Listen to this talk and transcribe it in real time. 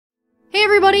Hey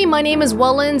everybody, my name is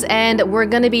Welonz, and we're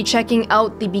gonna be checking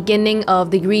out the beginning of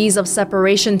Degrees of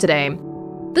Separation today.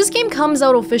 This game comes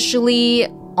out officially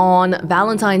on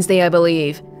Valentine's Day, I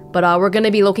believe, but we're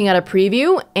gonna be looking at a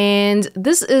preview, and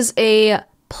this is a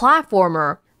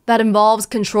platformer that involves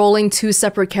controlling two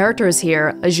separate characters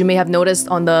here. As you may have noticed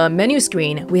on the menu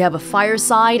screen, we have a fire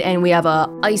side and we have a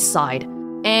ice side.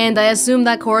 And I assume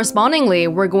that correspondingly,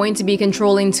 we're going to be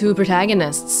controlling two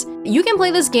protagonists. You can play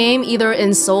this game either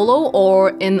in solo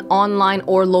or in online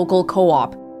or local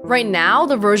co-op. Right now,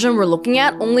 the version we're looking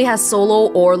at only has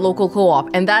solo or local co-op,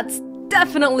 and that's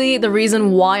definitely the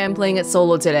reason why I'm playing it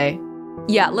solo today.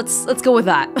 Yeah, let's go with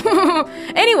that.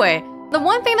 Anyway, the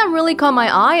one thing that really caught my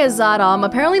eye is that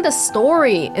apparently the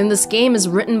story in this game is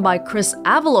written by Chris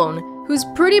Avellone, who's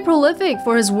pretty prolific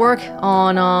for his work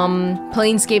on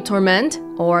Planescape Torment,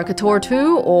 or KOTOR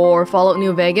 2, or Fallout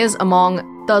New Vegas,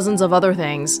 among dozens of other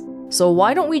things. So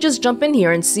why don't we just jump in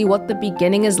here and see what the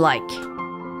beginning is like?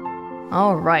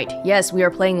 Alright, yes, we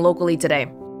are playing locally today.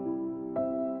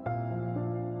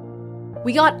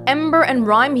 We got Ember and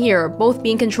Rime here, both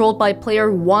being controlled by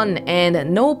player 1,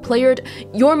 and no player...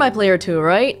 You're my player 2,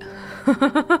 right?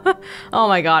 Oh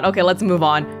my god, okay, let's move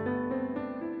on.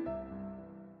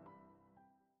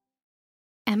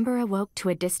 Ember awoke to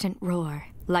a distant roar,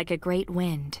 like a great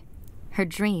wind. Her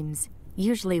dreams,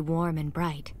 usually warm and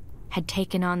bright, had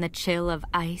taken on the chill of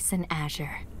ice and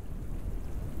azure.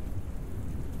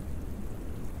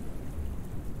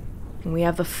 And we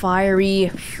have the fiery,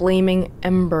 flaming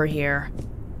Ember here.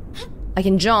 I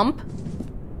can jump.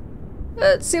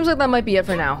 It seems like that might be it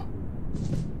for now.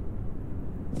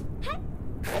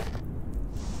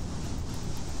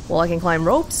 Well, I can climb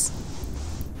ropes.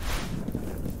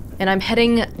 And I'm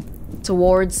heading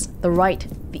towards the right,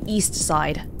 the east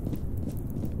side.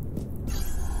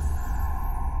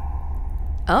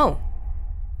 Oh.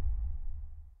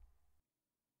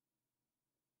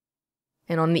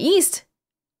 And on the east,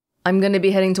 I'm gonna be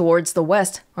heading towards the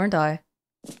west, aren't I?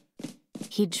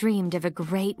 He dreamed of a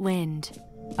great wind,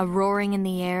 a roaring in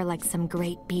the air like some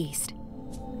great beast,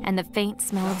 and the faint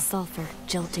smell of sulfur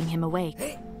jolting him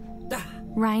awake.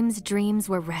 Rime's dreams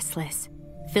were restless,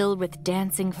 filled with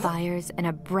dancing fires and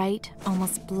a bright,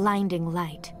 almost blinding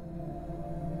light.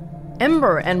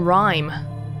 Ember and Rime.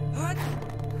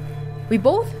 We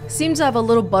both seem to have a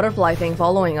little butterfly thing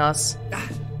following us.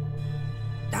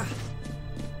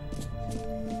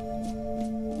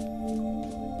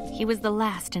 He was the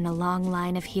last in a long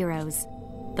line of heroes,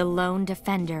 the lone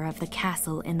defender of the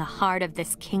castle in the heart of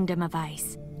this kingdom of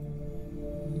ice.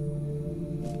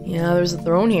 Yeah, there's a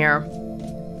throne here.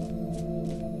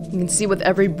 You can see with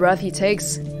every breath he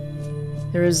takes,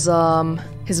 there's,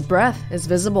 his breath is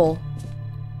visible.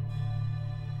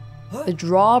 The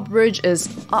drawbridge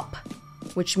is up,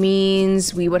 which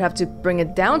means we would have to bring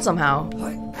it down somehow.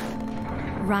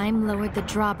 Rime lowered the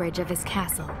drawbridge of his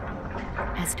castle.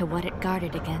 As to what it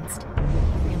guarded against,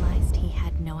 he realized he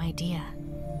had no idea.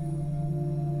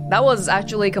 That was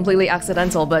actually completely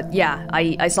accidental, but yeah,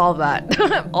 I solved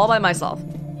that. All by myself.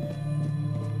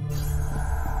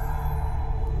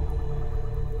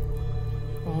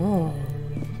 Oh.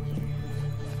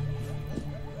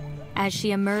 As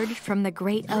she emerged from the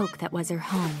great oak that was her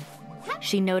home,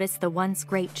 she noticed the once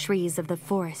great trees of the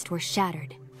forest were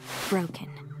shattered, broken.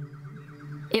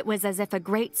 It was as if a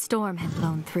great storm had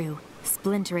blown through,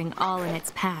 splintering all in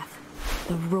its path,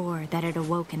 the roar that had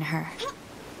awoken her.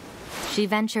 She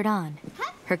ventured on,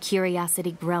 her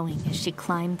curiosity growing as she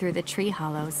climbed through the tree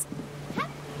hollows.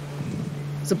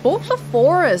 So both the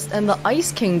forest and the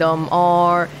ice kingdom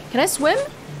are... Can I swim?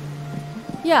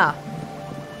 Yeah.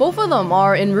 Both of them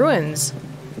are in ruins.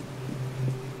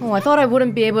 Oh, I thought I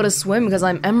wouldn't be able to swim because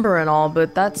I'm Ember and all,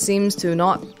 but that seems to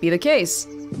not be the case.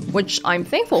 Which I'm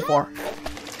thankful for.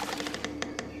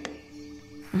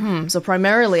 So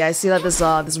primarily I see that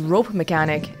this rope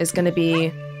mechanic is gonna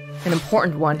be an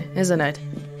important one, isn't it?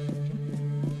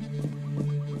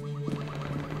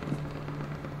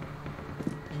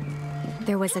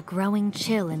 There was a growing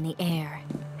chill in the air,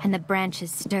 and the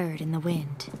branches stirred in the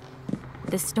wind.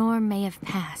 The storm may have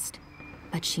passed,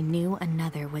 but she knew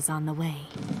another was on the way.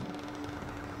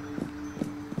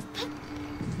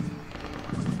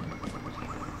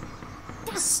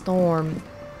 Storm.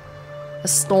 A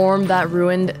storm that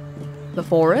ruined the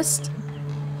forest?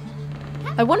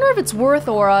 I wonder if it's worth,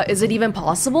 or is it even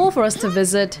possible for us to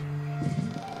visit,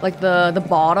 like, the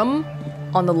bottom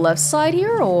on the left side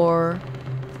here, or...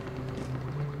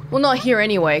 Well, not here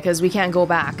anyway, because we can't go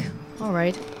back.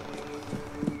 Alright.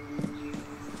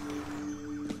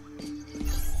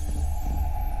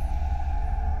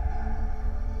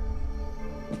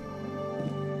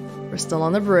 We're still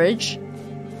on the bridge.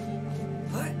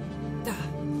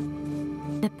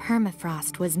 The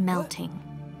permafrost was melting.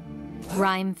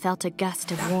 Rime felt a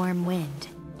gust of warm wind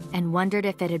and wondered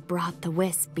if it had brought the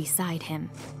wisp beside him.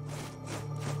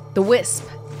 The wisp.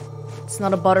 It's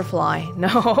not a butterfly.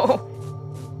 No.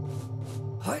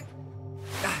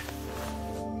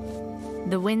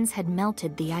 The winds had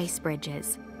melted the ice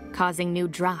bridges, causing new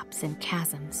drops and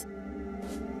chasms.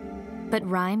 But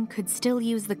Rime could still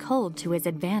use the cold to his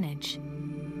advantage.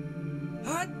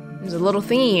 There's a little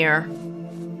thingy here.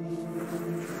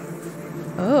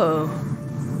 Oh.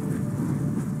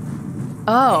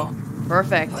 Oh,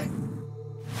 perfect.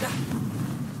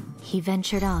 He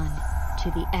ventured on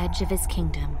to the edge of his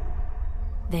kingdom.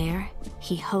 There,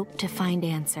 he hoped to find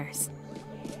answers.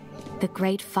 The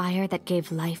great fire that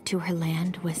gave life to her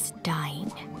land was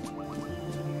dying.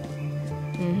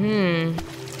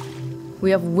 We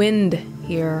have wind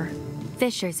here.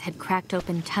 Fissures had cracked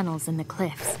open tunnels in the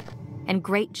cliffs, and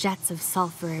great jets of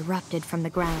sulfur erupted from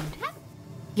the ground.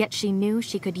 Yet she knew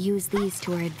she could use these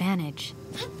to her advantage.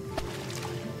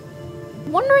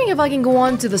 Wondering if I can go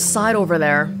on to the side over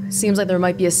there. Seems like there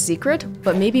might be a secret,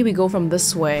 but maybe we go from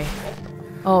this way.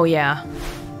 Oh yeah.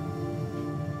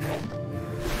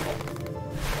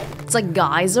 It's like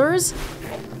geysers?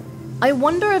 I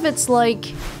wonder if it's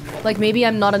like maybe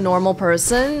I'm not a normal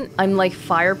person. I'm like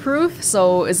fireproof,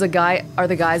 so are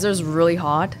the geysers really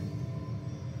hot?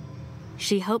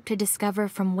 She hoped to discover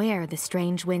from where the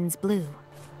strange winds blew.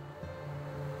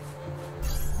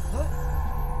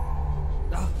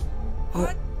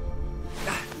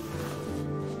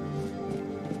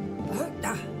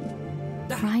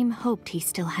 Rime hoped he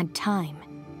still had time.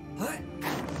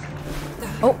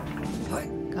 Oh,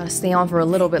 gotta stay on for a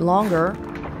little bit longer.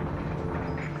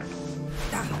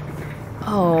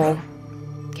 Oh,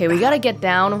 okay, we gotta get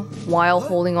down while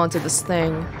holding onto this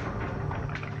thing.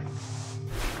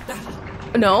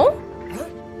 No?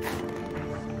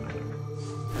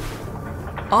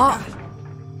 Ah,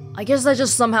 I guess I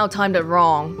just somehow timed it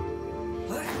wrong.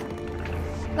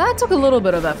 That took a little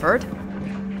bit of effort.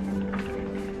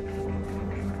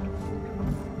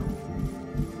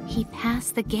 He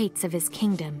passed the gates of his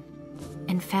kingdom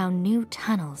and found new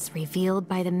tunnels revealed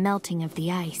by the melting of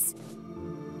the ice.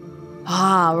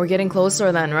 Ah, we're getting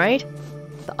closer then, right?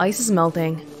 The ice is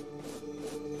melting.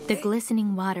 The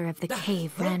glistening water of the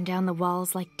cave ran down the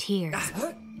walls like tears,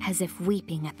 as if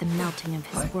weeping at the melting of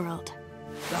his world.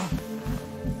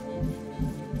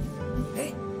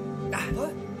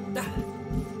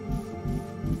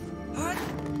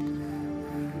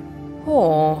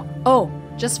 Oh,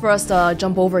 just for us to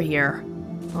jump over here.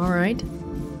 Alright.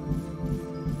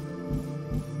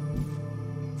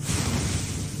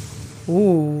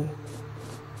 Ooh.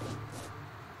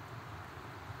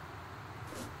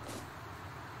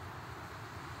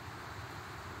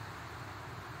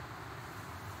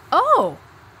 Oh!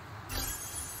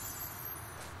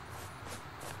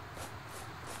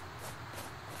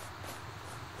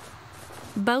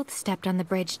 Both stepped on the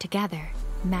bridge together,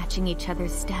 matching each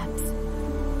other's steps.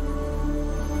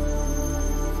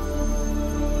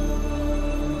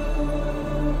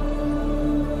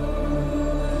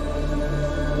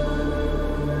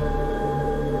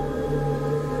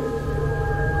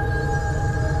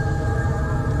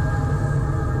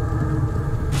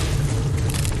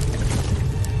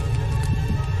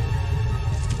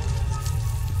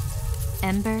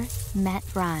 Ember met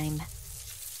Rime.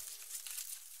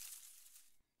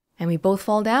 And we both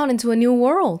fall down into a new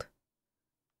world.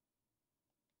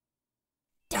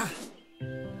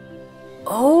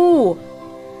 Oh,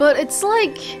 but it's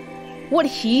like what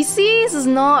he sees is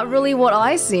not really what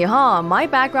I see, huh? My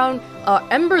background,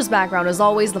 Ember's background is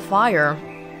always the fire.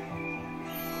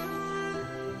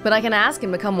 But I can ask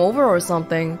him to come over or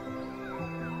something.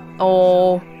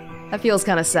 Oh, that feels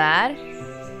kind of sad.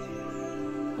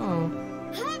 Oh.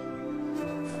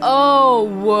 Oh,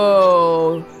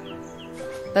 whoa.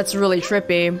 That's really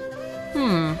trippy.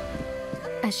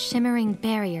 A shimmering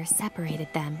barrier separated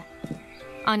them.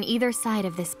 On either side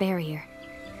of this barrier,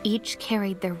 each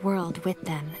carried their world with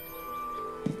them.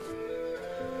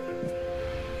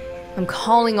 I'm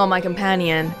calling on my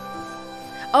companion.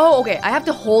 Oh, okay, I have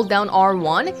to hold down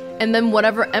R1, and then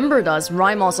whatever Ember does,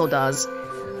 Rime also does.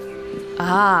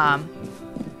 Ah.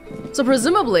 So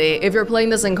presumably, if you're playing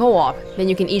this in co-op, then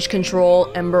you can each control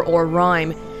Ember or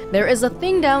Rime. There is a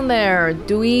thing down there.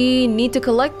 Do we need to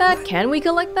collect that? Can we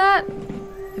collect that?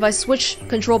 If I switch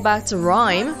control back to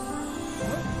Rime...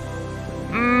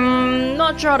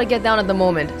 not sure how to get down at the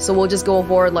moment, so we'll just go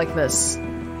forward like this.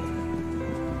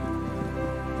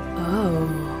 Oh.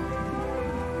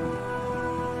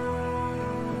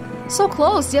 So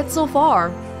close, yet so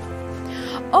far.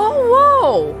 Oh,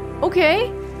 whoa!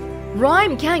 Okay.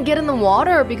 Rime can't get in the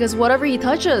water because whatever he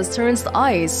touches turns to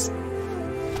ice.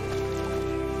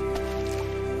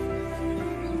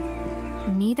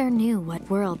 Neither knew what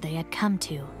world they had come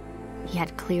to,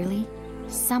 yet clearly,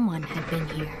 someone had been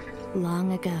here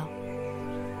long ago.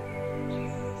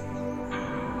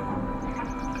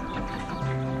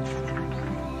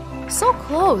 So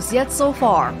close, yet so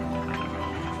far.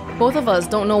 Both of us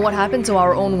don't know what happened to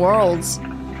our own worlds.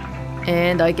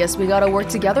 And I guess we gotta work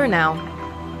together now.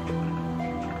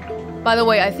 By the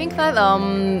way, I think that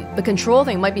the control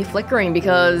thing might be flickering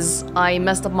because I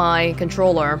messed up my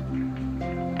controller.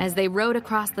 As they rode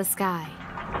across the sky,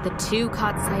 the two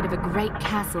caught sight of a great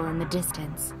castle in the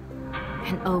distance.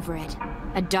 And over it,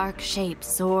 a dark shape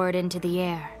soared into the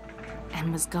air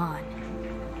and was gone.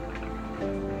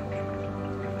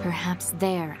 Perhaps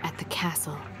there at the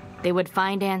castle, they would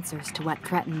find answers to what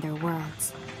threatened their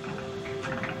worlds.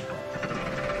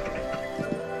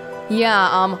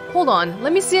 Yeah, hold on.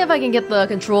 Let me see if I can get the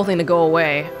control thing to go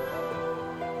away.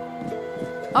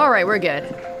 Alright, we're good.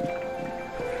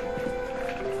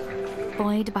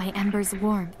 Buoyed by Ember's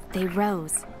warmth, they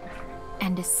rose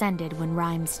and descended when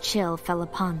Rime's chill fell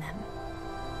upon them.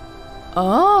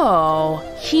 Oh,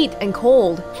 heat and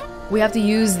cold. We have to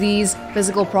use these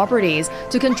physical properties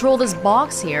to control this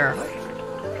box here.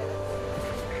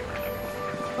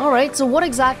 Alright, so what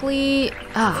exactly...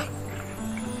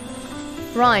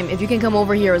 Rime, if you can come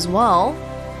over here as well.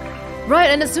 Right,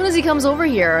 and as soon as he comes over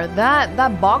here,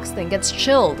 that box thing gets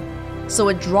chilled. So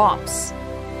it drops.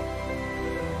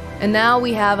 And now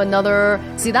we have another...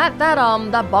 See, that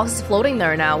box is floating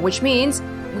there now, which means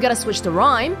we gotta switch to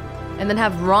Rime, and then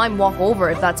have Rime walk over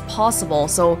if that's possible.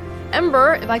 So,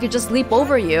 Ember, if I could just leap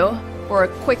over you for a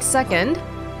quick second.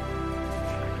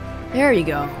 There you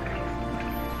go.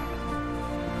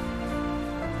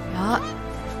 Yeah.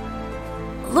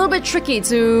 A little bit tricky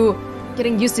to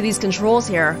getting used to these controls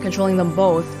here, controlling them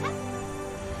both.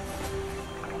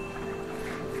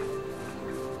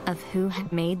 Of who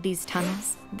had made these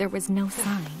tunnels, there was no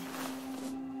sign.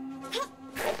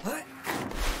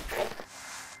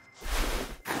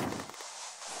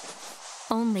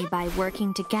 Only by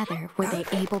working together were they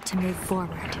able to move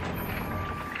forward.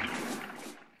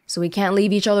 So we can't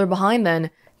leave each other behind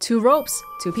then. 2 ropes,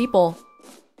 2 people.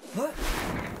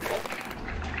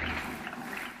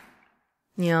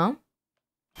 Yeah.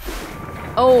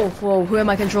 Oh, whoa, who am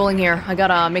I controlling here? I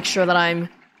gotta make sure that I'm...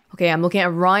 Okay, I'm looking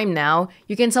at Rime now.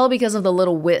 You can tell because of the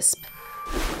little wisp.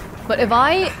 But if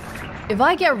I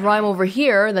get Rime over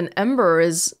here, then Ember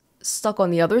is stuck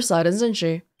on the other side, isn't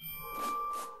she?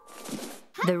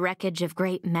 The wreckage of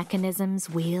great mechanisms,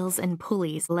 wheels, and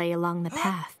pulleys lay along the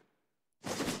path.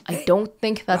 I don't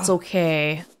think that's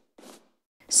okay.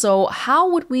 So how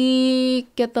would we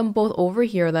get them both over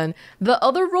here then? The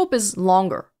other rope is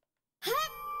longer.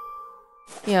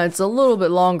 Yeah, it's a little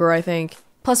bit longer, I think.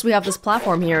 Plus we have this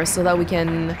platform here so that we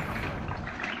can...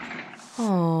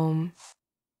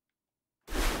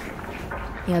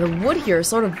 Yeah, the wood here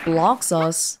sort of blocks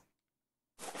us.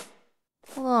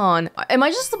 Hold on. Am I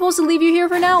just supposed to leave you here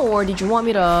for now, or did you want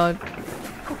me to...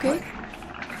 Okay.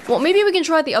 Well, maybe we can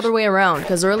try it the other way around,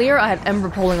 because earlier I had Ember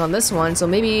pulling on this one, so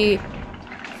maybe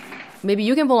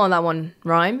you can pull on that one,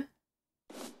 Rime.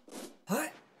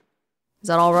 Is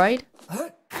that alright?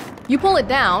 You pull it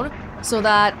down so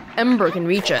that Ember can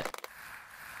reach it.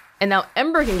 And now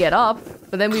Ember can get up,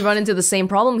 but then we run into the same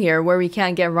problem here where we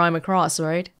can't get Rime across,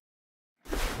 right?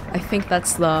 I think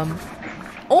that's the...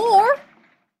 Or...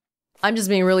 I'm just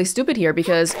being really stupid here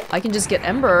because I can just get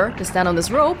Ember to stand on this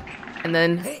rope and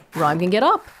then Rime can get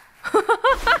up.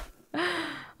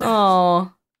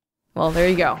 Oh. Well, there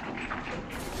you go.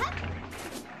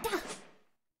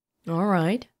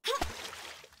 Alright.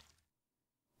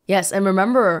 Yes, and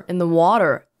remember, in the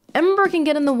water. Ember can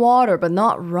get in the water, but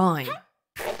not Rime.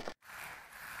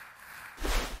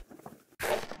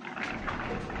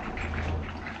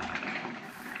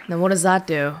 Now what does that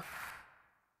do?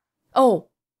 Oh!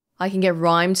 I can get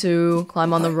Rime to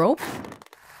climb on the rope.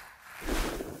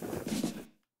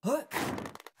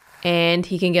 And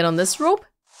he can get on this rope.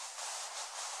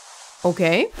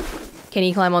 Okay. Can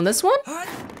he climb on this one?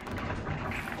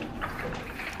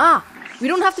 Ah! We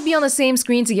don't have to be on the same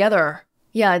screen together.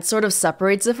 Yeah, it sort of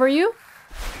separates it for you.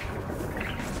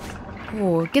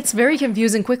 Oh, it gets very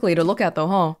confusing quickly to look at though,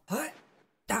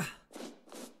 huh?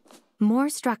 More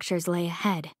structures lay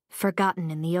ahead,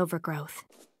 forgotten in the overgrowth.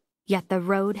 Yet the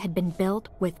road had been built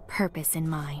with purpose in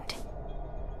mind.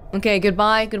 Okay,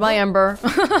 goodbye. Goodbye, Ember.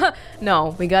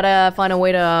 No, we gotta find a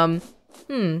way to,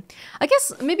 I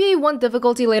guess maybe one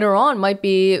difficulty later on might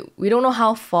be we don't know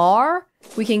how far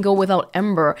we can go without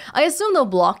Ember. I assume they'll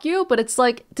block you, but it's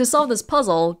like, to solve this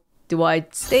puzzle, Do I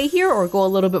stay here or go a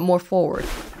little bit more forward?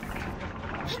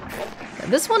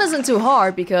 This one isn't too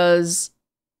hard because...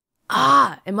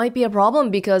 it might be a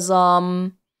problem because,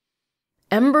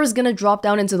 Ember's gonna drop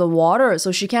down into the water,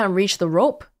 so she can't reach the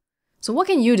rope. So what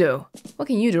can you do? What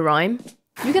can you do, Rime?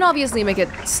 You can obviously make it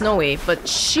snowy, but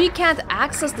she can't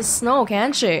access the snow,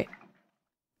 can she?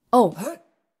 Oh.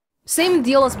 Same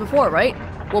deal as before, right?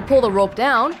 We'll pull the rope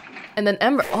down, and then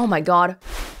Ember... Oh my god.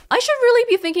 I should really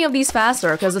be thinking of these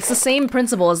faster, because it's the same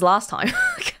principle as last time.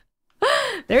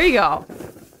 There you go.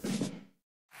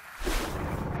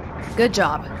 Good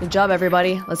job. Good job,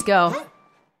 everybody. Let's go.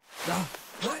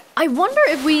 I wonder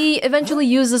if we eventually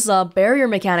use this barrier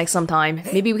mechanic sometime.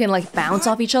 Maybe we can, like, bounce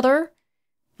off each other?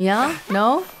 Yeah?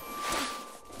 No?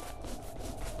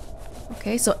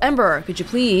 Okay, so Ember, could you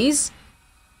please...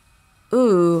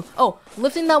 Ooh. Oh,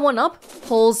 lifting that one up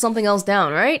pulls something else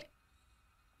down, right?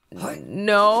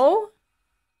 No?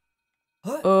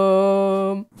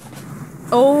 Oh.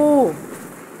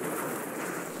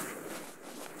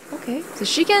 Okay, so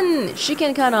she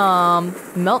can kind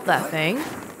of melt that thing.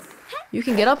 You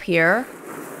can get up here.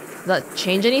 Does that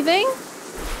change anything?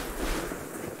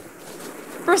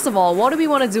 First of all, what do we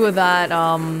want to do with that?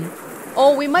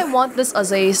 Oh, we might want this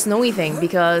as a snowy thing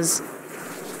because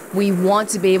we want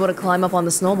to be able to climb up on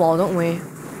the snowball, don't we?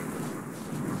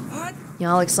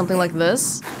 Yeah, like something like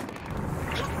this.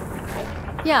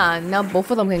 Yeah, now both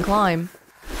of them can climb.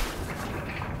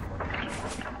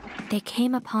 They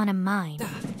came upon a mine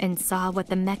and saw what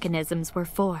the mechanisms were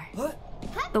for.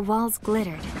 The walls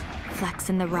glittered, flecks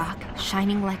in the rock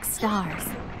shining like stars.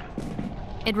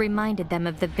 It reminded them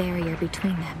of the barrier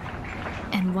between them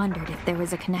and wondered if there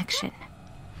was a connection.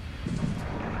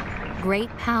 Great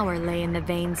power lay in the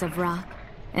veins of rock,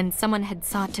 and someone had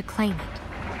sought to claim it,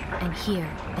 and here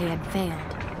they had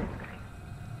failed.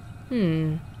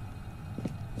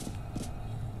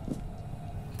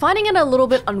 Finding it a little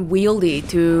bit unwieldy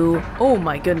to... Oh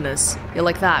my goodness. Yeah,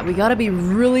 like that. We gotta be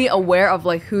really aware of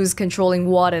like who's controlling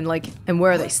what and like... And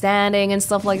where are they standing and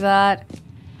stuff like that.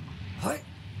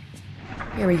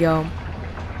 Here we go.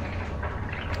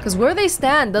 Because where they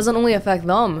stand doesn't only affect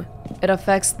them. It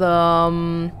affects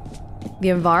the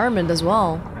environment as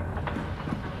well.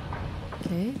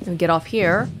 Okay, and get off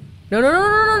here. No, no, no,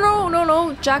 no, no, no, no,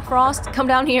 no, Jack Frost, come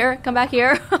down here. Come back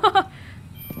here.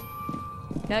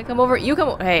 Yeah, come over. You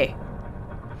come. Hey.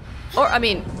 Or I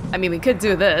mean, we could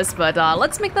do this, but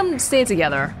let's make them stay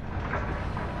together.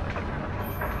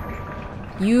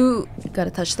 You gotta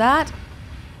touch that.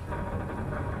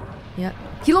 Yeah,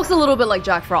 he looks a little bit like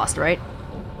Jack Frost, right?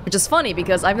 Which is funny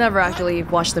because I've never actually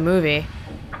watched the movie.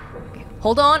 Okay,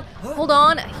 hold on, hold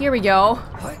on. Here we go.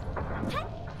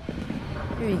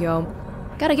 Here you go.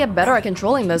 Gotta get better at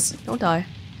controlling this, don't I?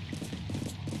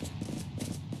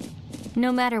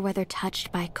 No matter whether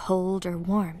touched by cold or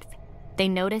warmth, they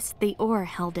noticed the ore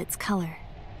held its color.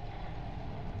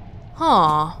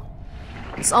 Huh.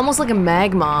 It's almost like a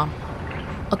magma.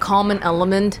 A common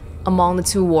element among the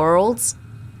two worlds.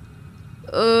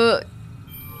 You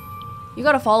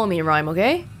gotta follow me, Rime,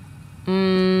 okay?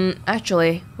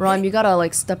 Actually, Rime, you gotta,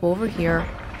 like, step over here.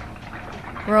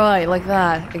 Right, like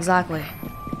that, exactly.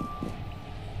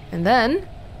 And then...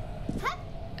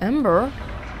 Ember?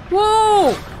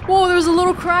 Whoa! Whoa, there's a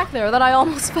little crack there that I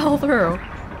almost fell through.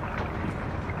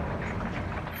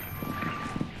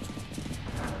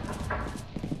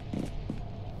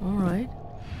 Alright.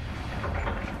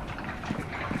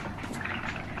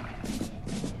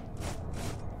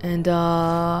 And,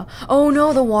 oh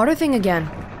no, the water thing again.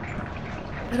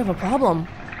 Bit of a problem.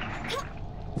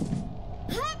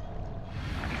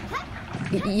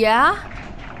 Yeah?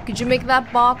 Could you make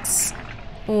that box?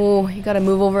 Oh, you gotta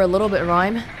move over a little bit,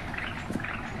 Rime.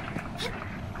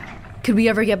 Could we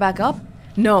ever get back up?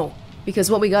 No,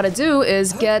 because what we gotta do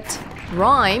is get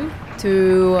Rime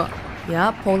to,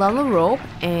 yeah, pull down the rope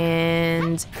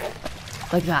and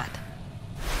like that.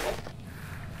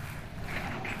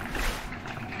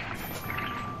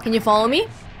 Can you follow me?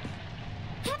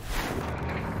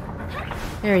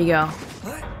 There you go.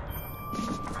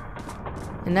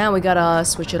 And now we gotta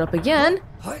switch it up again.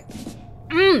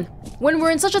 When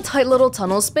we're in such a tight little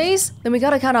tunnel space, then we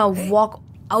gotta kind of walk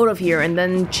out of here and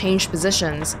then change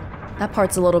positions. That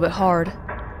part's a little bit hard.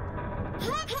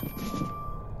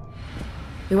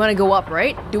 We want to go up,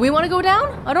 right? Do we want to go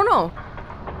down? I don't know.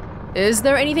 Is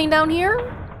there anything down here?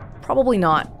 Probably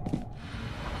not.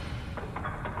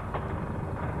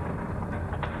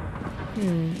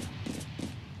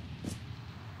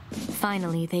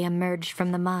 Finally, they emerged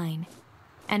from the mine,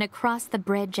 and across the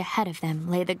bridge ahead of them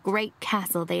lay the great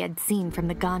castle they had seen from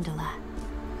the gondola.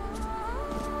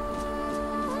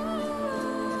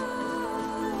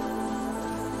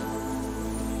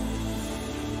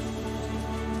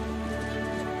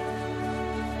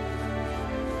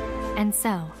 And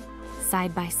so,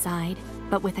 side by side,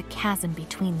 but with a chasm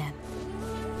between them,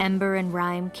 Ember and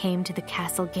Rime came to the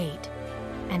castle gate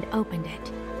and opened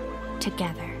it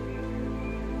together.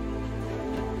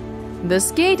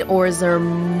 This gate, or is there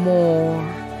more?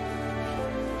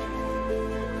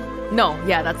 No,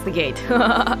 yeah, that's the gate.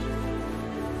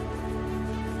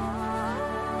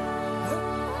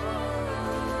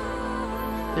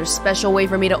 There's a special way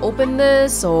for me to open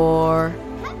this, or...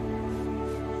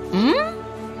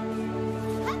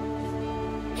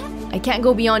 I can't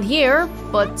go beyond here,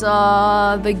 but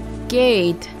the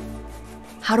gate...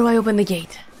 How do I open the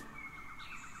gate?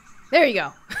 There you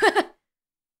go.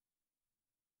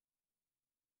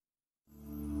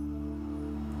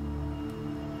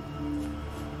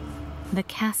 The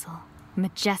castle,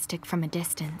 majestic from a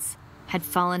distance, had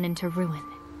fallen into ruin,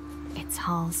 its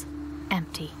halls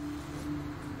empty.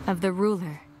 Of the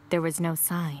ruler, there was no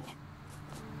sign.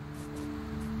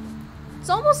 It's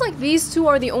almost like these two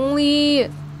are the only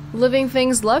living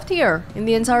things left here in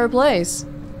the entire place.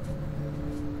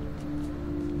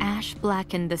 Ash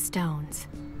blackened the stones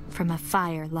from a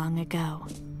fire long ago.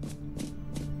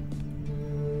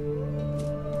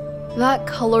 That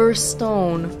color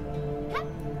stone.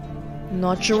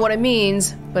 Not sure what it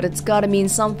means, but it's gotta mean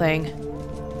something.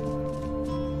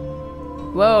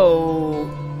 Whoa.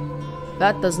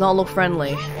 That does not look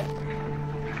friendly.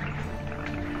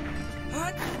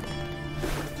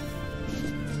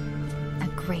 A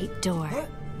great door,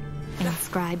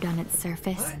 inscribed on its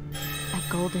surface, a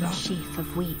golden sheaf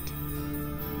of wheat.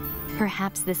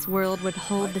 Perhaps this world would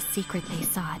hold the secret they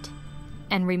sought,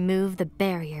 and remove the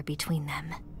barrier between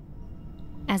them.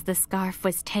 As the scarf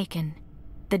was taken,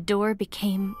 the door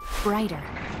became brighter.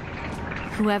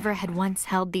 Whoever had once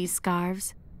held these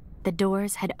scarves, the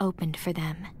doors had opened for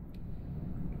them.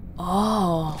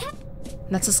 Oh,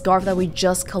 that's a scarf that we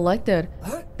just collected.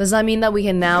 Does that mean that we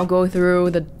can now go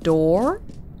through the door?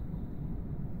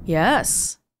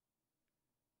 Yes.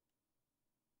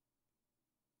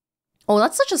 Oh,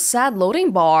 that's such a sad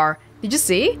loading bar. Did you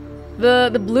see?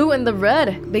 The blue and the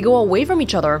red, they go away from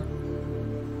each other.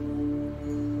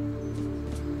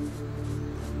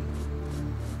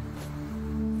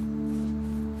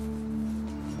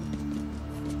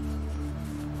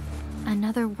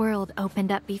 Another world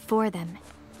opened up before them,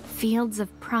 fields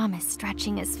of promise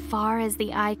stretching as far as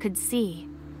the eye could see.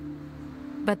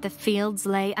 But the fields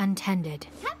lay untended,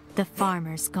 the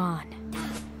farmers gone.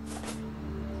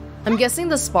 I'm guessing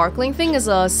the sparkling thing is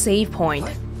a save point.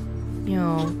 You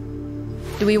know,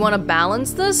 do we want to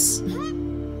balance this?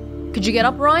 Could you get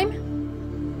up, Rime?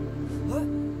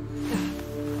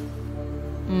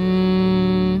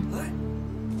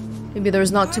 Maybe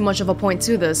there's not too much of a point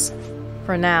to this,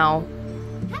 for now.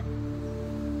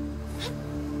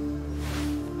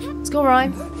 Let's go,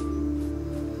 Rime.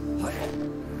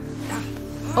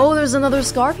 Oh, there's another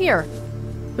scarf here.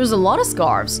 There's a lot of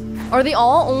scarves. Are they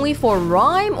all only for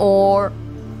Rime, or...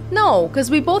 No,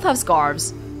 because we both have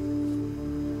scarves.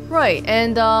 Right,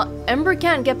 and Ember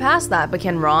can't get past that, but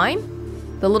can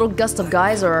Rime? The little gust of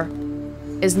geyser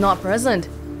is not present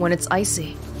when it's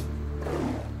icy.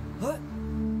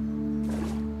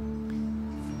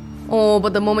 Oh,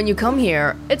 but the moment you come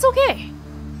here, it's okay.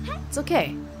 It's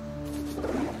okay.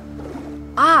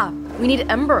 Ah, we need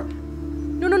Ember.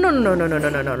 No, no, no, no, no, no, no,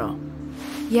 no, no, no.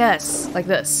 Yes, like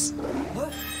this.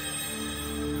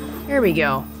 Here we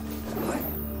go.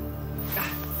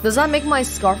 Does that make my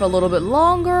scarf a little bit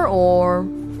longer, or...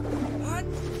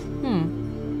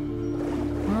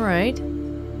 Alright.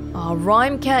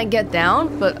 Rime can't get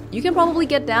down, but you can probably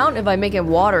get down if I make it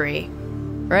watery.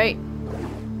 Right?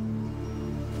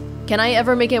 Can I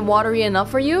ever make it watery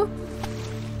enough for you?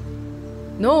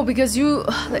 No, because the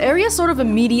area sort of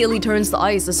immediately turns to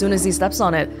ice as soon as he steps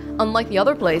on it, unlike the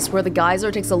other place where the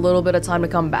geyser takes a little bit of time to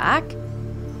come back.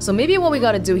 So maybe what we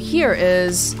gotta do here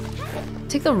is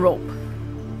take the rope.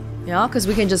 Yeah, because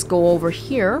we can just go over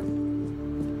here.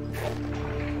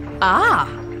 Ah!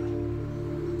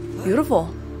 Beautiful.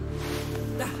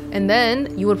 And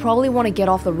then you would probably want to get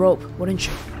off the rope, wouldn't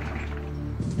you?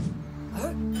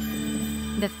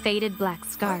 The faded black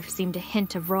scarf seemed a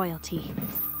hint of royalty.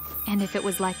 And if it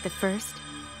was like the first,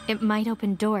 it might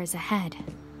open doors ahead.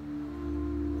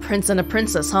 Prince and a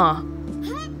princess, huh?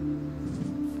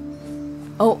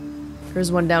 Oh,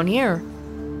 there's one down here.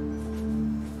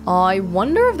 I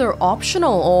wonder if they're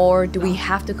optional, or do we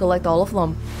have to collect all of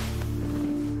them?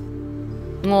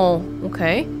 Oh,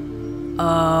 okay.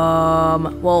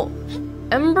 Well,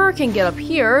 Ember can get up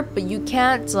here, but you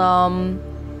can't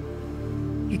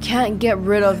get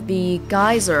rid of the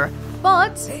geyser.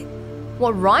 But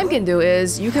what Rime can do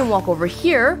is you can walk over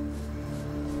here.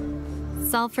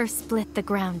 Sulfur split the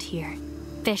ground here.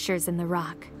 Fissures in the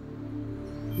rock.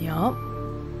 Yup.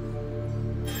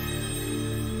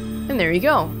 And there you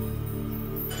go.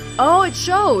 Oh, it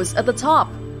shows at the top.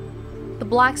 The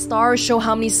black stars show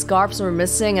how many scarves we're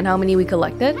missing and how many we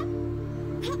collected.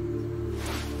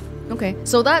 Okay,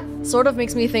 so that sort of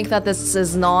makes me think that this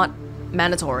is not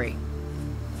mandatory.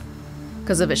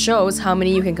 Because if it shows how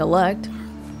many you can collect.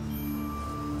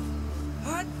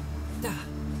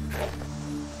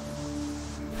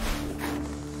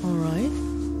 Alright.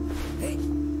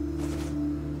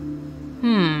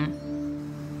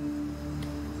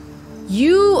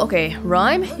 Okay,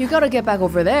 Rime, you gotta get back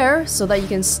over there so that you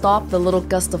can stop the little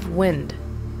gust of wind.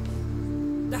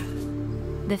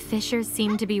 The fissures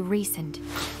seemed to be recent,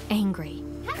 angry,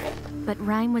 but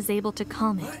Rime was able to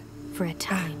calm it for a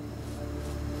time.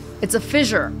 It's a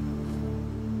fissure.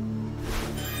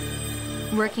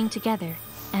 Working together,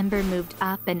 Ember moved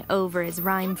up and over as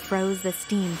Rime froze the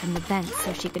steam from the vents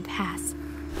so she could pass.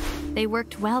 They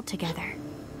worked well together.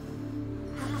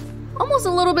 Almost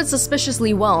a little bit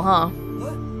suspiciously well, huh?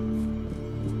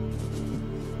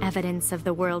 Evidence of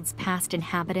the world's past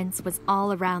inhabitants was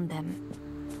all around them.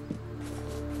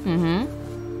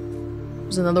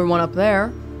 There's another one up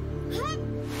there.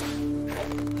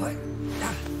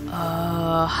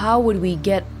 How would we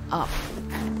get up?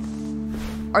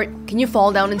 Can you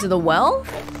fall down into the well?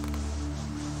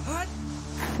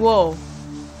 Whoa.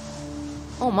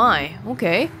 Oh my,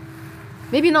 okay.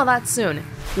 Maybe not that soon.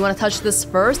 You want to touch this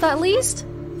first at least?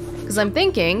 Because I'm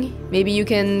thinking, maybe you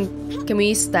can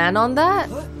we stand on that?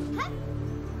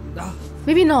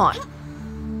 Maybe not.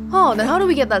 Oh, then how do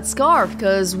we get that scarf?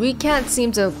 Because we can't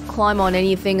seem to climb on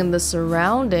anything in the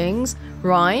surroundings.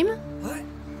 Rime?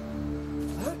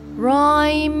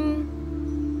 Rime?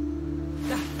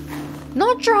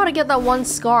 Not sure how to get that one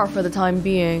scarf for the time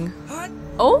being.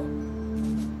 Oh?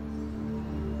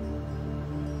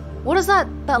 What does that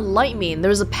light mean?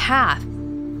 There's a path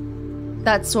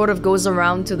that sort of goes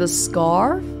around to the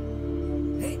scarf?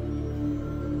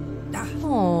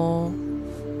 Oh.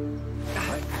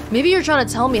 Maybe you're trying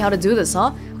to tell me how to do this,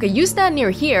 huh? Okay, you stand near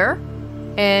here,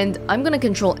 and I'm gonna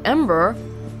control Ember.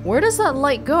 Where does that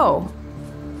light go?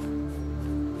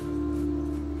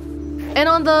 And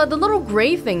on the little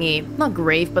grave thingy, not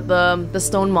grave, but the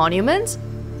stone monument,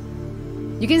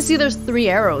 you can see there's 3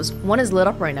 arrows. One is lit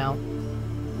up right now.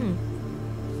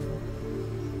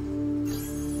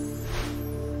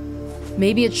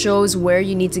 Maybe it shows where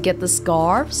you need to get the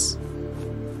scarves?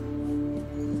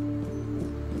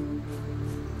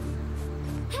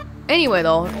 Anyway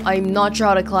though, I'm not sure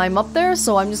how to climb up there,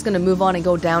 so I'm just gonna move on and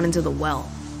go down into the well.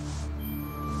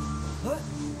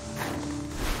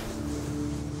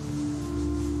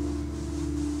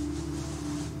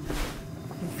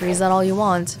 Freeze that all you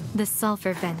want. The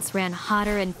sulfur vents ran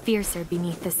hotter and fiercer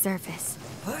beneath the surface.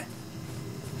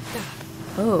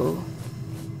 Oh.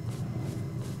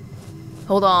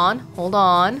 Hold on.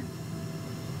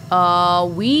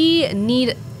 We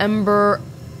need Ember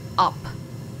up.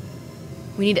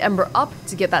 We need Ember up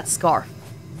to get that scarf.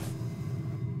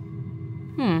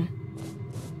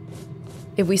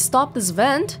 If we stop this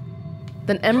vent,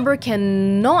 then Ember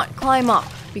cannot climb up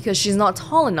because she's not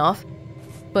tall enough.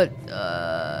 But,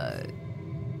 I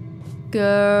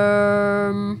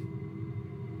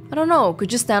don't know,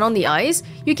 could you stand on the ice?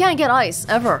 You can't get ice,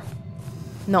 ever.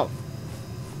 No.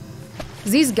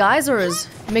 These geysers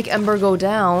make Ember go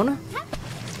down.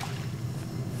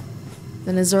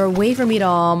 Then is there a way for me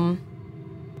to,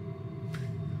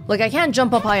 like, I can't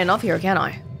jump up high enough here, can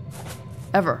I?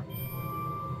 Ever.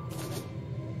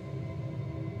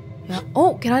 Yeah.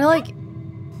 Oh, can I, like,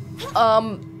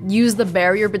 use the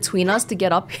barrier between us to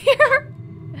get up here?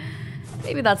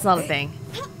 Maybe that's not a thing.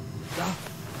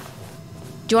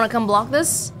 Do you want to come block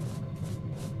this?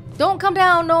 Don't come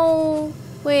down, no.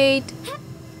 Wait.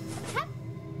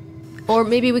 Or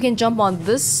maybe we can jump on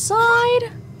this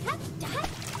side?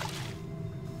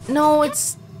 No,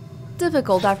 it's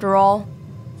difficult after all.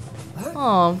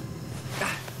 Oh.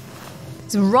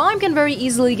 So Rime can very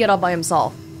easily get up by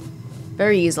himself.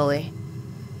 Very easily.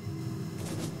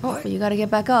 Oh, but you gotta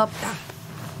get back up.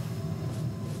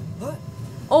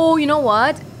 Oh, you know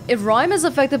what? If Rime is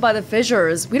affected by the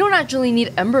fissures, we don't actually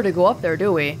need Ember to go up there,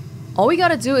 do we? All we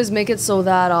gotta do is make it so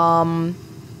that,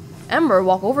 Ember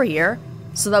walk over here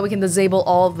so that we can disable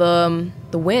all of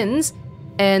the winds,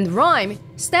 and Rime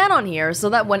stand on here so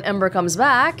that when Ember comes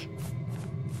back...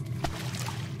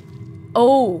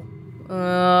 Oh.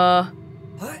 Yeah.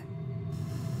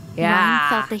 Rime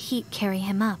felt the heat carry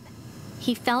him up.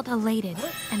 He felt elated,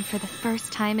 and for the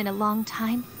first time in a long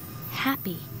time,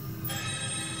 happy.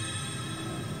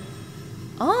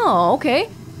 Oh, okay.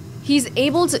 He's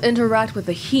able to interact with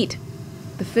the heat.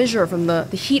 The fissure from the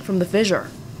heat from the fissure.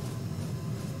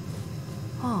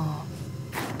 Oh.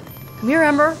 Come here,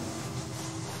 Ember.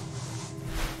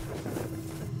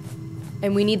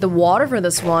 And we need the water for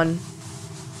this one.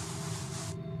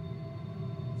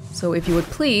 So if you would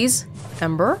please,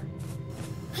 Ember.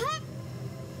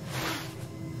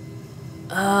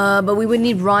 But we would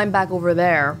need Rime back over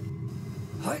there.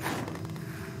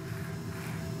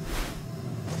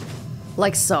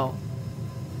 Like so.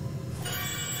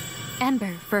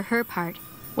 Ember, for her part,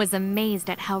 was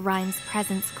amazed at how Rime's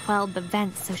presence quelled the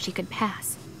vents so she could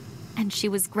pass. And she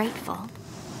was grateful.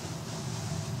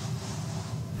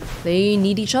 They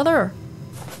need each other.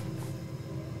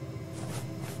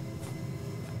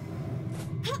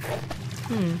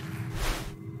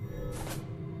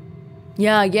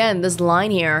 Yeah, again, this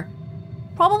line here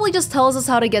probably just tells us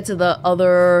how to get to the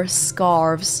other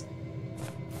scarves.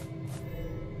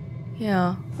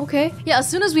 Yeah, okay. Yeah, as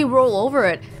soon as we roll over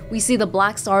it, we see the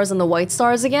black stars and the white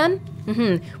stars again.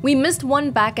 We missed one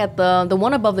back at the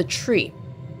one above the tree.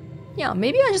 Yeah,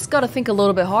 maybe I just gotta think a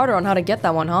little bit harder on how to get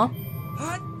that one, huh?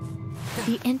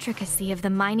 The intricacy of the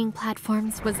mining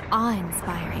platforms was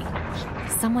awe-inspiring.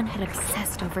 Someone had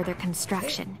obsessed over their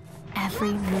construction,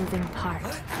 every moving part.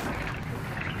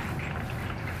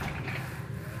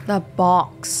 That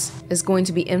box is going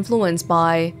to be influenced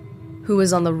by who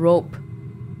is on the rope.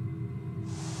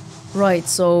 Right,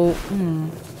 so...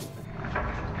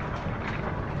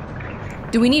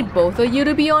 Do we need both of you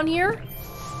to be on here?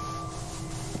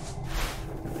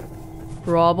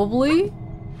 Probably.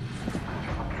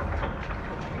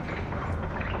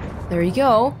 There you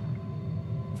go.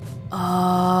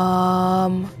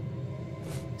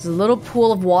 There's a little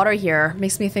pool of water here.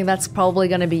 Makes me think that's probably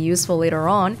gonna be useful later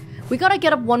on. We gotta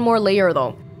get up one more layer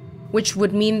though, which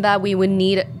would mean that we would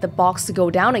need the box to go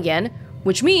down again,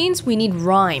 which means we need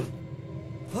Rime.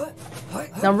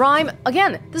 Now Rime,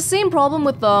 again, the same problem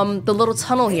with the little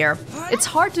tunnel here. It's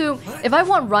hard to, if I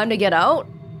want Rime to get out,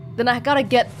 then I gotta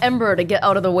get Ember to get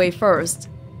out of the way first,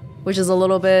 which is a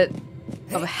little bit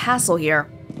of a hassle here,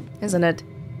 isn't it?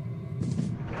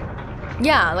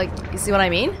 Yeah, like, you see what I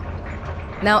mean?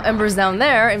 Now Ember's down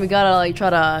there, and we gotta like try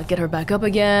to get her back up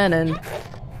again, and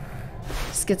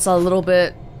just gets a little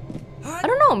bit... I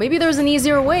don't know, maybe there's an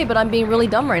easier way, but I'm being really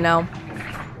dumb right now.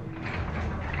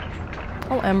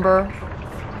 Oh, Ember.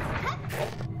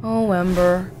 Oh,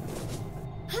 Ember.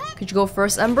 Could you go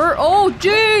first, Ember? Oh,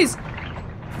 jeez!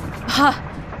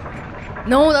 Ha!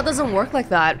 No, that doesn't work like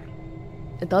that.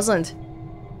 It doesn't.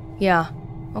 Yeah,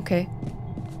 okay.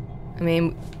 I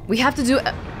mean, we have to do...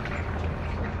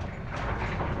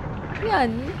 Yeah, I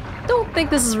don't think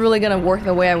this is really gonna work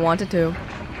the way I want it to.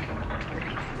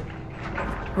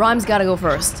 Rime's gotta go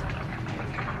first.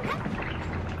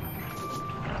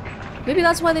 Maybe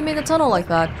that's why they made the tunnel like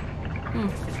that.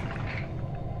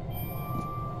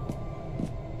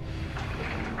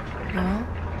 Yeah.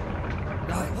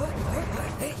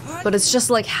 But it's just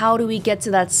like, how do we get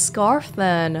to that scarf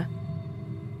then?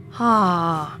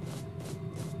 Ah.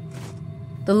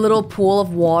 The little pool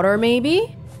of water,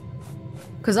 maybe?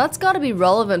 Because that's gotta be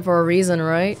relevant for a reason,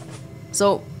 right?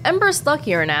 So, Ember's stuck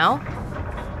here now.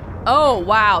 Oh,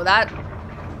 wow, that...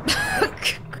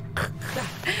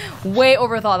 Way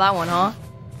overthought that one, huh?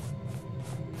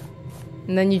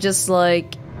 And then you just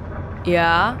like...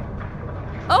 Yeah?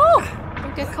 Oh!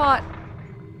 Don't get caught.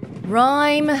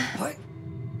 Rime.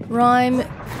 Rime.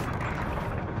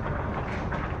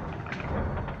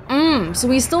 So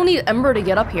we still need Ember to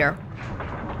get up here.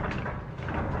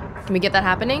 Can we get that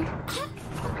happening?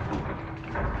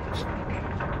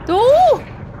 Oh!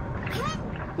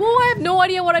 Whoa, I have no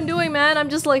idea what I'm doing, man. I'm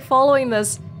just like following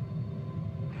this.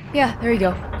 Yeah, there you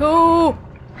go. Oh!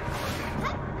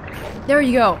 There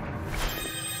you go.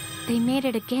 They made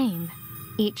it a game,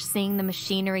 each seeing the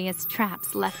machinery as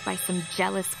traps left by some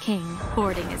jealous king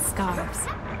hoarding his scarves,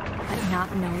 but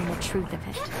not knowing the truth of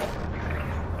it.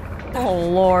 Oh,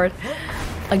 Lord.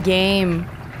 A game.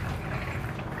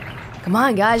 Come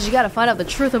on, guys, you gotta find out the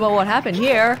truth about what happened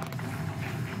here.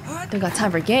 Don't got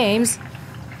time for games.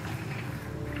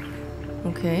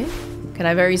 Okay. Can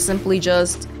I very simply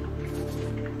just...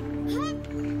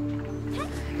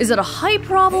 Is it a height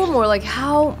problem or like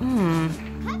how...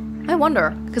 I wonder,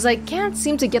 because I can't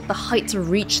seem to get the height to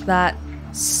reach that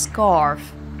scarf.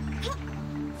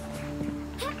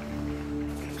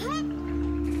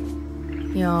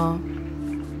 Yeah.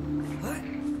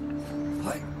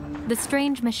 The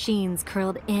strange machines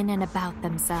curled in and about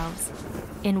themselves,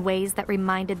 in ways that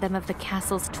reminded them of the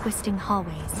castle's twisting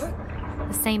hallways.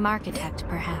 The same architect,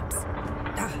 perhaps.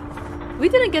 We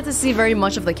didn't get to see very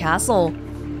much of the castle,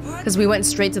 because we went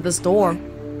straight to this door.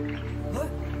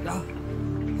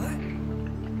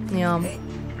 Yeah.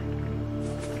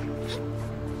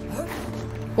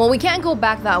 Well, we can't go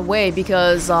back that way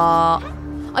because,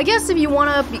 I guess if you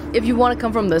wanna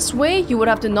come from this way, you would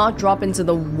have to not drop into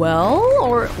the well,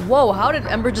 or... Whoa, how did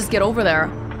Ember just get over there?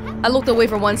 I looked away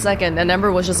for 1 second and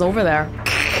Ember was just over there.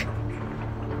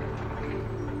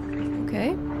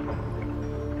 Okay.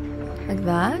 Like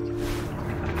that.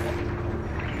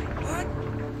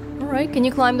 Alright, can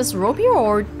you climb this rope here,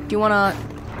 or do you wanna...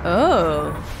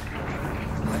 Oh.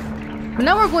 But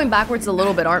now we're going backwards a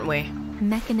little bit, aren't we?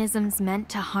 Mechanisms meant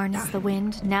to harness the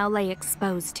wind now lay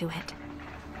exposed to it.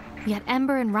 Yet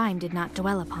Ember and Rime did not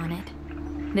dwell upon it.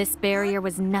 This barrier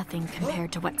was nothing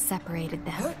compared to what separated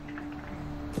them.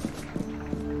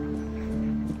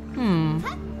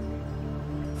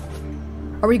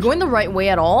 Are we going the right way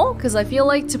at all? Because I feel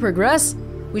like to progress,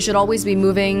 we should always be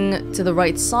moving to the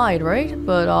right side, right?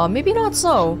 But maybe not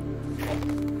so.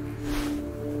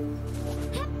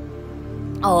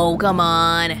 Oh, come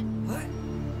on.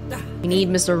 We need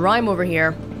Mr. Rime over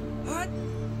here.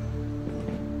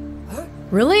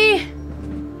 Really?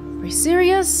 Are you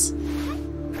serious?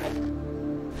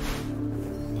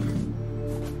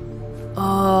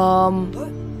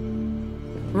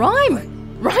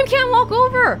 Rime! Rime can't walk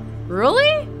over!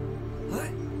 Really?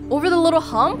 Over the little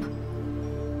hump?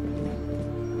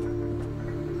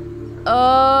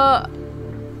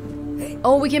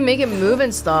 Oh, we can make it move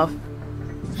and stuff.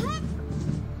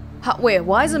 Wait,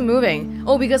 why is it moving?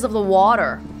 Oh, because of the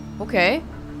water. Okay.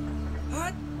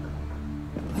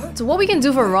 So what we can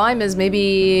do for Rime is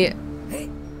maybe...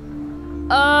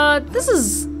 this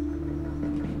is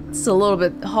a little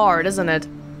bit hard, isn't it?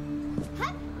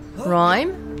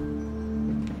 Rime?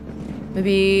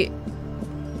 Maybe...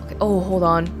 Okay. Oh, hold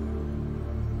on.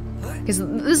 Because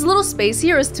this little space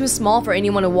here is too small for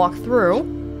anyone to walk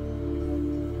through.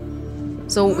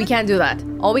 So we can't do that.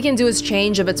 All we can do is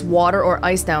change if it's water or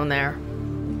ice down there.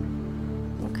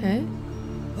 Okay.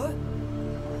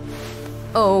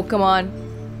 Oh, come on.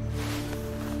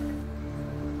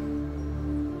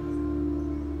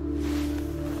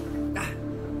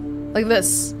 Like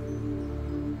this.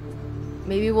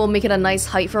 Maybe we'll make it a nice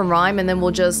height for Rime and then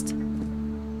we'll just...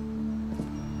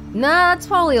 Nah, that's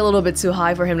probably a little bit too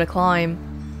high for him to climb.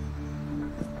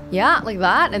 Yeah, like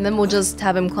that, and then we'll just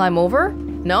have him climb over?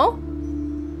 No?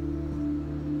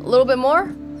 A little bit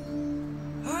more?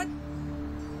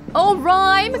 Oh,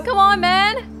 Rime! Come on,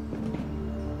 man!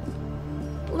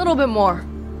 A little bit more.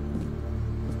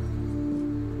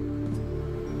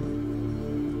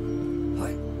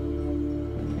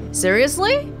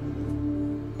 Seriously?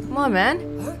 Come on,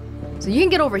 man. So you can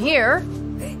get over here.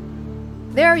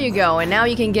 There you go, and now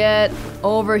you can get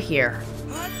over here.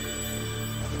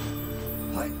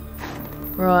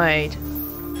 Right.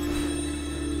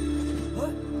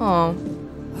 Oh.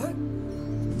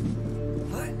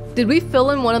 Did we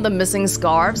fill in one of the missing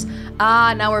scarves?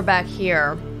 Ah, now we're back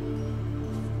here.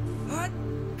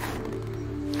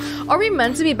 Are we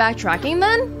meant to be backtracking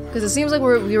then? Because it seems like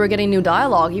we were getting new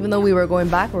dialogue even though we were going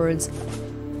backwards.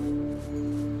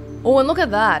 Oh, and look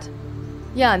at that.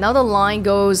 Yeah, now the line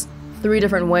goes 3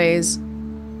 different ways.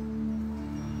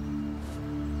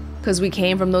 Because we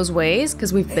came from those ways?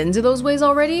 Because we've been to those ways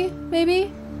already?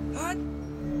 Maybe?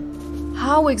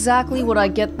 How exactly would I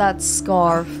get that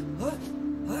scarf?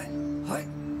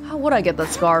 How would I get that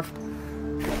scarf?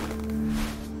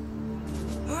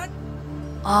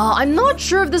 I'm not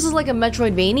sure if this is like a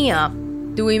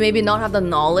Metroidvania. Do we maybe not have the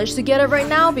knowledge to get it right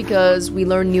now because we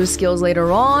learn new skills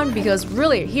later on? Because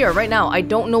really, here, right now, I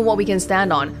don't know what we can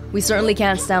stand on. We certainly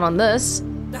can't stand on this.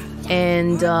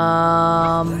 And,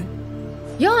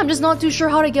 yeah, I'm just not too sure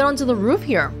how to get onto the roof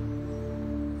here.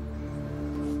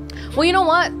 Well, you know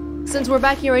what? Since we're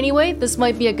back here anyway, this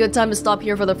might be a good time to stop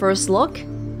here for the first look.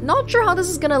 Not sure how this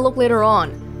is gonna look later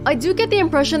on. I do get the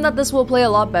impression that this will play a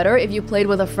lot better if you played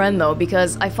with a friend though,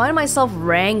 because I find myself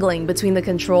wrangling between the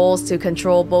controls to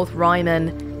control both Rime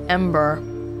and Ember.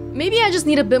 Maybe I just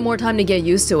need a bit more time to get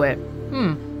used to it.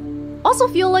 Also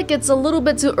feel like it's a little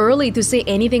bit too early to say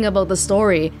anything about the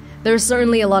story. There's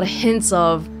certainly a lot of hints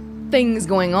of things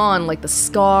going on, like the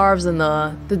scarves and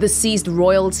the deceased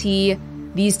royalty,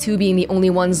 these two being the only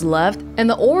ones left, and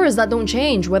the ores that don't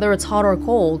change whether it's hot or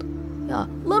cold. Yeah,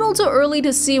 little too early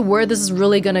to see where this is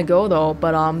really gonna go though,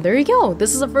 but there you go.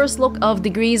 This is a first look of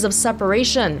degrees of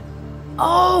separation.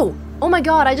 Oh my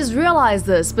god, I just realized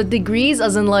this, but degrees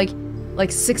as in like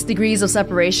 6 degrees of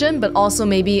separation, but also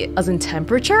maybe as in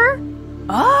temperature?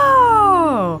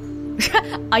 Oh!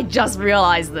 I just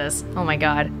realized this. Oh my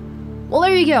god. Well,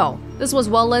 there you go. This was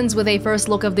Welonz with a first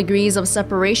look of degrees of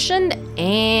separation,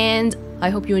 and I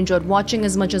hope you enjoyed watching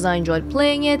as much as I enjoyed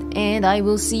playing it, and I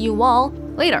will see you all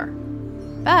later.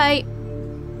 Bye!